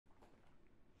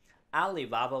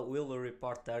Alibaba will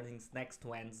report earnings next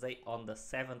Wednesday on the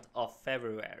 7th of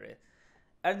February.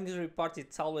 Earnings report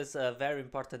is always a very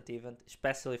important event,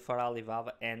 especially for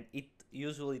Alibaba, and it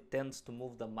usually tends to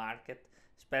move the market,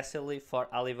 especially for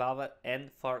Alibaba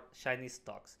and for Chinese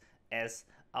stocks. As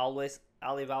always,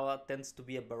 Alibaba tends to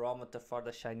be a barometer for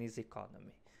the Chinese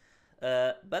economy.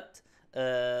 But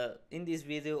in this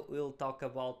video, we'll talk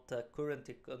about the current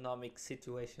economic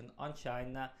situation on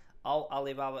China, how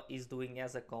Alibaba is doing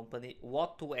as a company,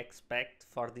 what to expect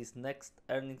for this next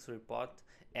earnings report,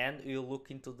 and we'll look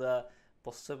into the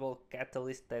possible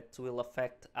catalyst that will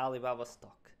affect Alibaba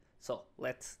stock. So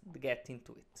let's get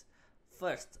into it.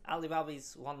 First, Alibaba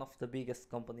is one of the biggest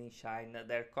companies in China.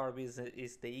 Their core business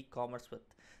is the e-commerce, but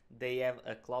they have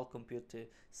a cloud computing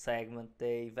segment.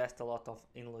 They invest a lot of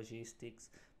in logistics.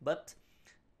 But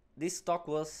this stock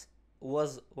was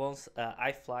once a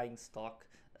high flying stock.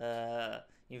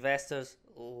 Investors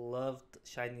loved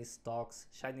Chinese stocks.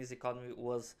 Chinese economy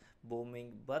was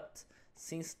booming, but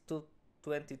since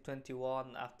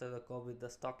 2021, after the COVID, the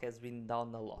stock has been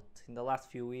down a lot. In the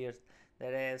last few years,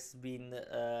 there has been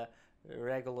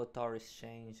regulatory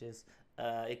changes,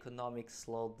 economic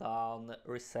slowdown,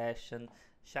 recession.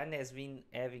 China has been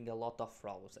having a lot of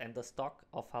problems, and the stock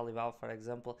of Alibaba, for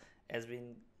example, has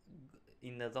been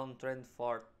in a downtrend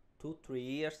for 2-3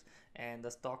 years, and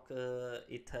the stock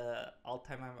hit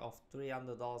all-time high of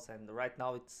 $300, and right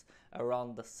now it's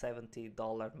around the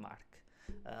 $70 mark.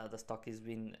 The stock has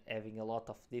been having a lot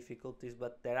of difficulties,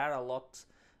 but there are a lot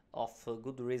of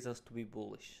good reasons to be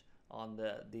bullish on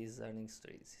these earnings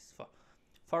releases.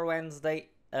 For Wednesday,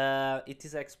 it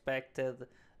is expected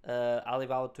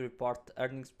Alibaba to report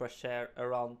earnings per share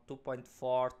around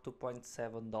 2.4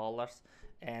 $2.7,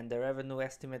 and the revenue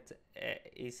estimate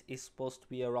is supposed to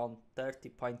be around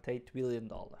 $30.8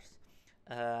 billion.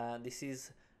 This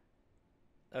is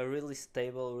a really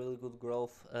stable, really good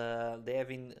growth. They have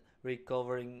been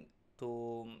recovering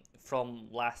from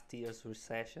last year's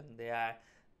recession.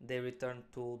 They returned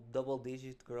to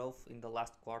double-digit growth in the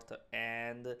last quarter,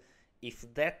 and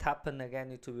if that happened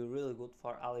again, it will be really good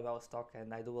for Alibaba stock,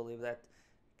 and I do believe that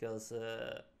because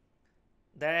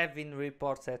there have been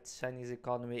reports that Chinese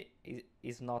economy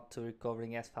is not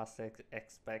recovering as fast as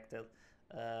expected.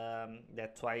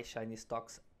 That's why Chinese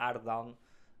stocks are down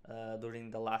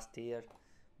during the last year.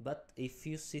 But if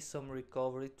you see some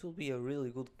recovery, it will be a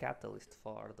really good catalyst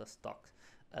for the stock.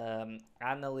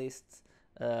 Analysts'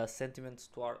 sentiments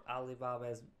toward Alibaba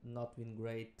has not been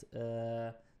great.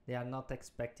 They are not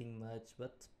expecting much,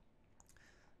 but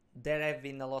there have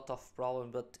been a lot of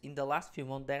problems. But in the last few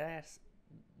months,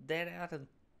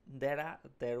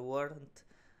 there weren't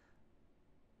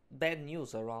bad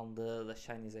news around the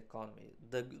Chinese economy.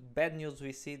 The bad news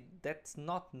we see, that's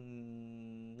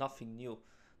nothing new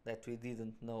that we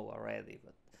didn't know already,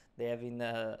 but they have in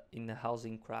a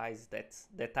housing crisis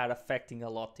that are affecting a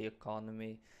lot the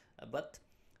economy, but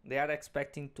they are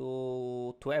expecting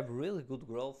to have really good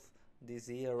growth this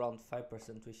year, around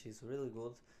 5%, which is really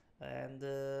good. And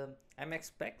I'm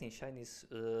expecting Chinese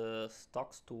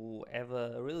stocks to have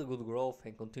a really good growth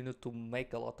and continue to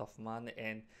make a lot of money.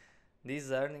 And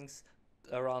these earnings,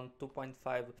 around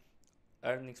 2.5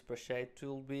 earnings per share, it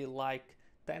will be like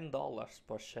 $10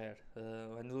 per share.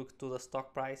 When you look to the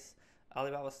stock price,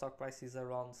 Alibaba stock price is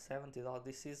around $70.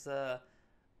 This is a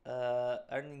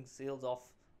earnings yield of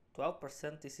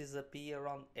 12%. This is a P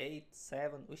around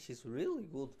 8-7, which is really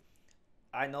good.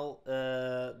 I know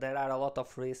there are a lot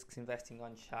of risks investing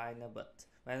on China, but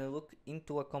when you look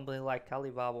into a company like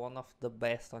Alibaba, one of the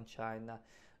best on China,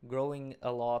 growing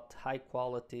a lot, high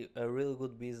quality, a really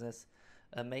good business,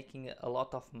 making a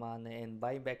lot of money and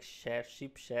buying back shares,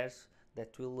 cheap shares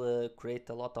that will create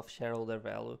a lot of shareholder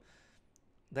value.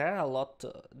 There are a lot.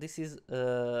 This is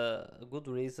good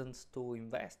reasons to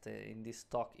invest in this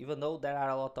stock, even though there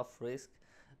are a lot of risk.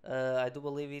 I do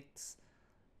believe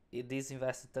these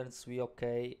investors will be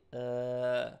okay.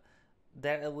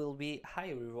 There will be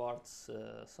high rewards,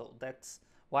 so that's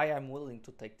why I'm willing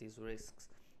to take these risks.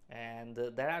 And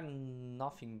there are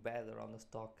nothing better on the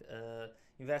stock.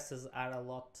 Investors are a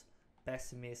lot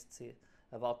pessimistic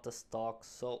about the stock,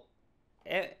 so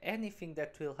anything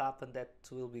that will happen that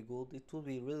will be good, it will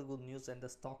be really good news, and the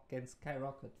stock can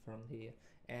skyrocket from here.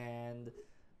 And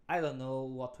I don't know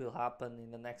what will happen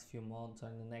in the next few months or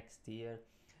in the next year.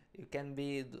 It can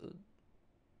be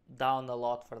down a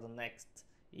lot for the next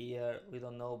year, we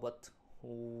don't know, but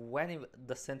when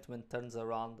the sentiment turns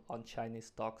around on Chinese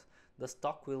stocks, the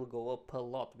stock will go up a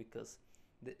lot because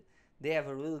they have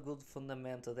a really good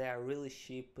fundamental, they are really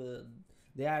cheap,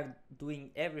 they are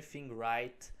doing everything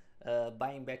right,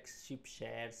 buying back cheap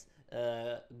shares,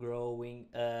 growing,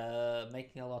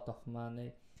 making a lot of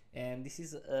money, and this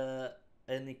is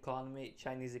an economy,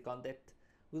 Chinese economy, that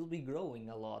will be growing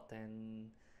a lot, and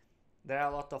there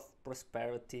are a lot of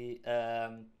prosperity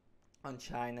on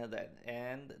China, that,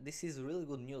 and this is really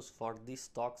good news for these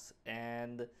stocks.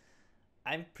 And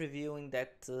I'm previewing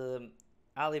that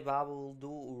Alibaba will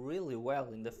do really well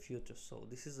in the future. So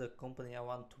this is a company I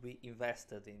want to be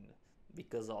invested in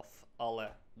because of all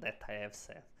that I have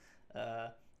said.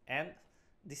 And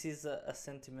this is a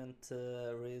sentiment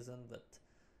reason, but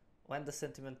when the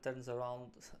sentiment turns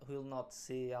around, we'll not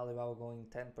see Alibaba going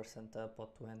 10% up or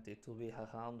 20. It will be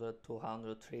 100,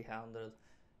 200, 300,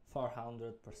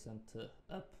 400%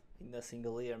 up in a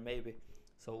single year maybe.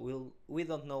 So we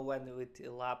don't know when it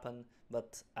will happen,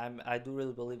 but I do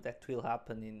really believe that will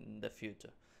happen in the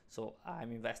future. So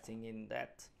I'm investing in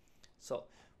that. So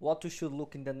what we should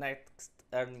look in the next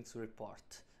earnings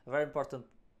report. A very important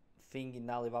thing in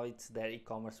Alibaba, it's their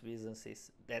e-commerce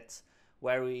businesses. That's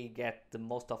where we get the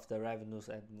most of the revenues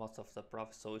and most of the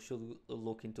profits. So we should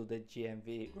look into the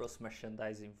GMV, gross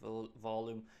merchandising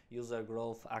volume, user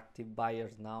growth, active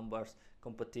buyers numbers,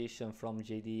 competition from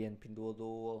JD and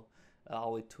Pinduoduo,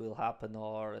 how it will happen,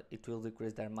 or it will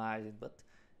decrease their margin. But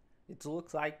it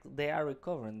looks like they are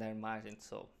recovering their margin,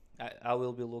 so I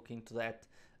will be looking to that.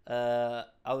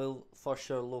 I will for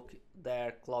sure look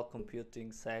their cloud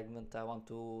computing segment. I want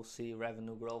to see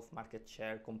revenue growth, market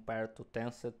share compared to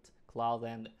Tencent Cloud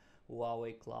and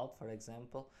Huawei Cloud, for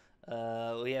example.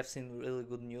 We have seen really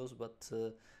good news, but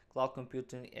cloud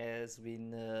computing has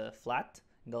been flat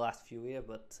in the last few years.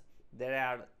 But there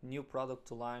are new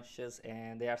product launches,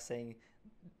 and they are saying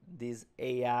this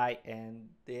AI, and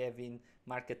they have been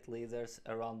market leaders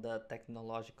around the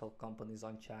technological companies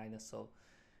on China. So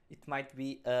it might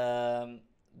be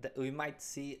we might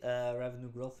see revenue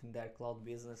growth in their cloud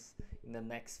business in the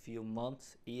next few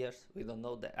months, years. We don't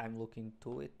know that. I'm looking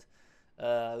to it.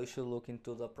 We should look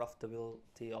into the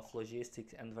profitability of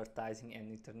logistics, advertising,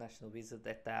 and international business,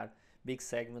 that are big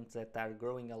segments that are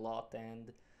growing a lot,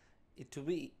 and it will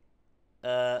be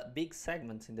big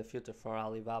segments in the future for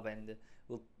Alibaba, and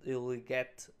will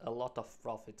get a lot of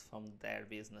profit from their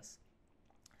business.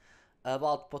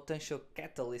 About potential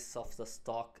catalysts of the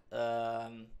stock,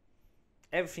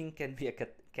 everything can be a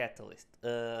catalyst.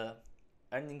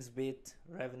 Earnings beat,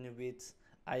 revenue beats,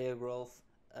 higher growth,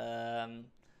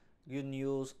 good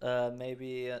news,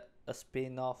 maybe a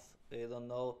spin-off, I don't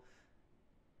know.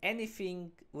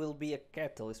 Anything will be a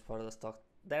catalyst for the stock.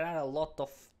 There are a lot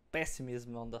of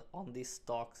pessimism on these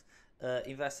stocks.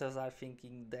 Investors are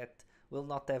thinking that will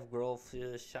not have growth,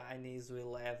 Chinese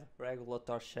will have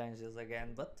regulatory changes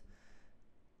again, but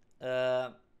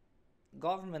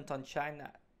government on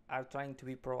China are trying to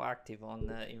be proactive on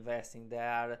investing. They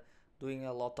are doing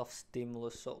a lot of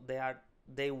stimulus, so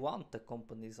they want the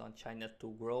companies on China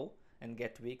to grow and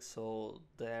get big, so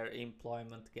their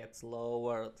employment gets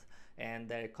lowered and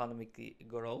their economy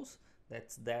grows.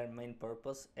 That's their main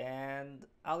purpose. And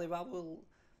Alibaba will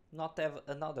not have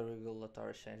another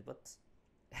regulatory change, but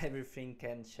everything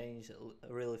can change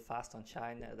really fast on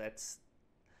China. That's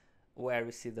where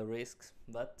we see the risks,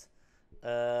 but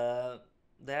there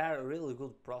are really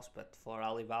good prospects for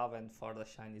Alibaba and for the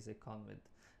Chinese economy.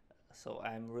 So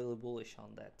I'm really bullish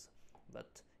on that.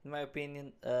 But in my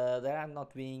opinion, there are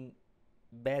not being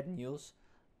bad news,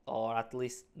 or at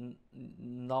least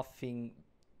nothing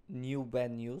new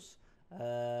bad news.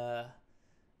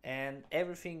 And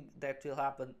everything that will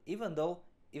happen,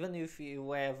 even if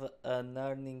you have an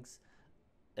earnings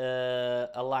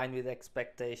aligned with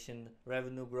expectation,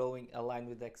 revenue growing aligned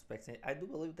with expectation, I do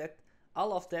believe that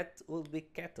all of that will be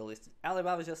catalyst.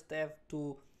 Alibaba just have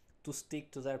to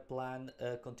stick to their plan,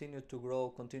 continue to grow,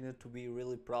 continue to be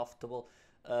really profitable,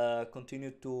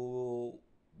 continue to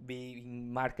be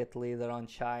market leader on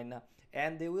China,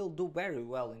 and they will do very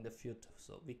well in the future.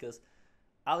 So because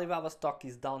Alibaba stock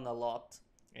is down a lot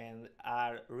and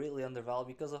are really undervalued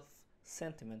because of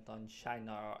sentiment on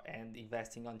China and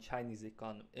investing on Chinese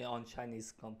economy, on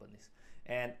Chinese companies.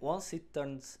 And once it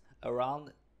turns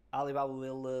around, Alibaba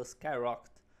will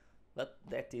skyrocket. But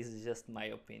that is just my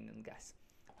opinion, guys.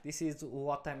 This is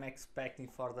what I'm expecting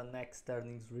for the next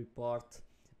earnings report.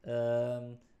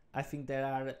 I think there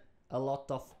are a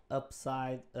lot of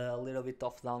upside, a little bit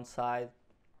of downside.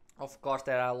 Of course,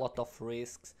 there are a lot of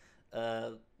risks.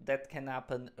 That can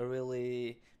happen,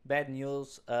 really bad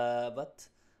news, but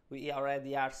we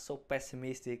already are so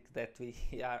pessimistic that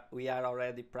we are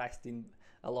already priced in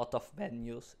a lot of bad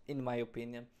news, in my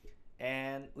opinion,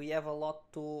 and we have a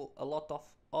lot of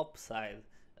upside.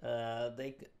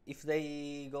 If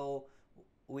they go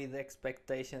with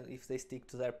expectation, if they stick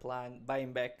to their plan,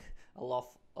 buying back a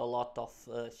lot of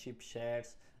cheap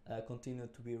shares, continue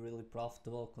to be really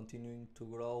profitable, continuing to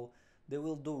grow. They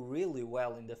will do really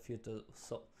well in the future.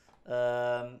 So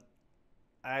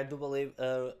I do believe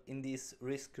in this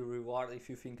risk reward. If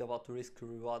you think about risk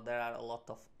reward, there are a lot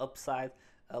of upside,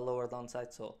 a lower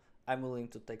downside. So I'm willing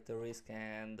to take the risk,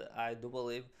 and I do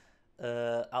believe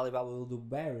Alibaba will do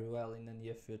very well in the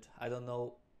near future. I don't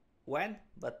know when,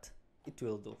 but it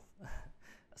will do.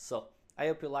 So I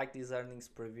hope you like this earnings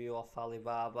preview of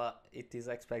Alibaba. It is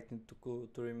expected to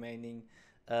remaining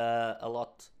a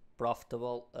lot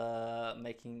profitable,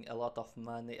 making a lot of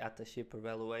money at a cheaper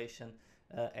valuation,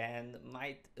 and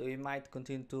we might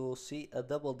continue to see a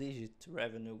double-digit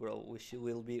revenue growth, which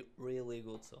will be really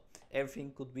good. So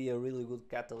everything could be a really good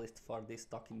catalyst for this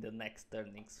stock in the next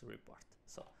earnings report.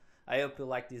 So I hope you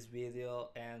like this video,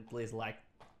 and please like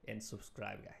and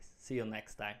subscribe, guys. See you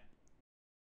next time.